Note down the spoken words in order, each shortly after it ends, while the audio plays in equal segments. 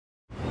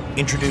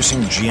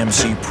Introducing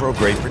GMC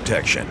Pro-Grade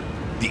Protection,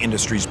 the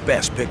industry's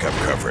best pickup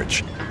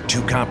coverage,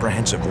 2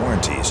 comprehensive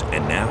warranties,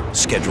 and now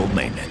scheduled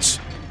maintenance.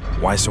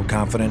 Why so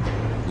confident?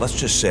 Let's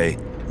just say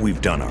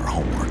we've done our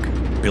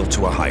homework. Built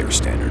to a higher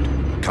standard,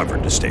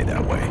 covered to stay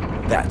that way.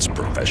 That's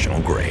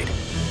professional grade.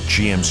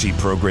 GMC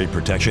Pro-Grade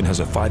Protection has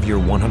a 5-year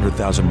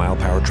 100,000-mile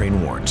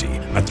powertrain warranty,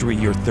 a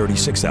 3-year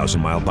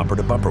 36,000-mile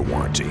bumper-to-bumper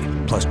warranty,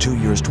 plus 2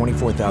 years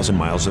 24,000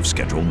 miles of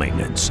scheduled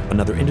maintenance.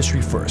 Another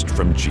industry first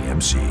from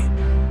GMC.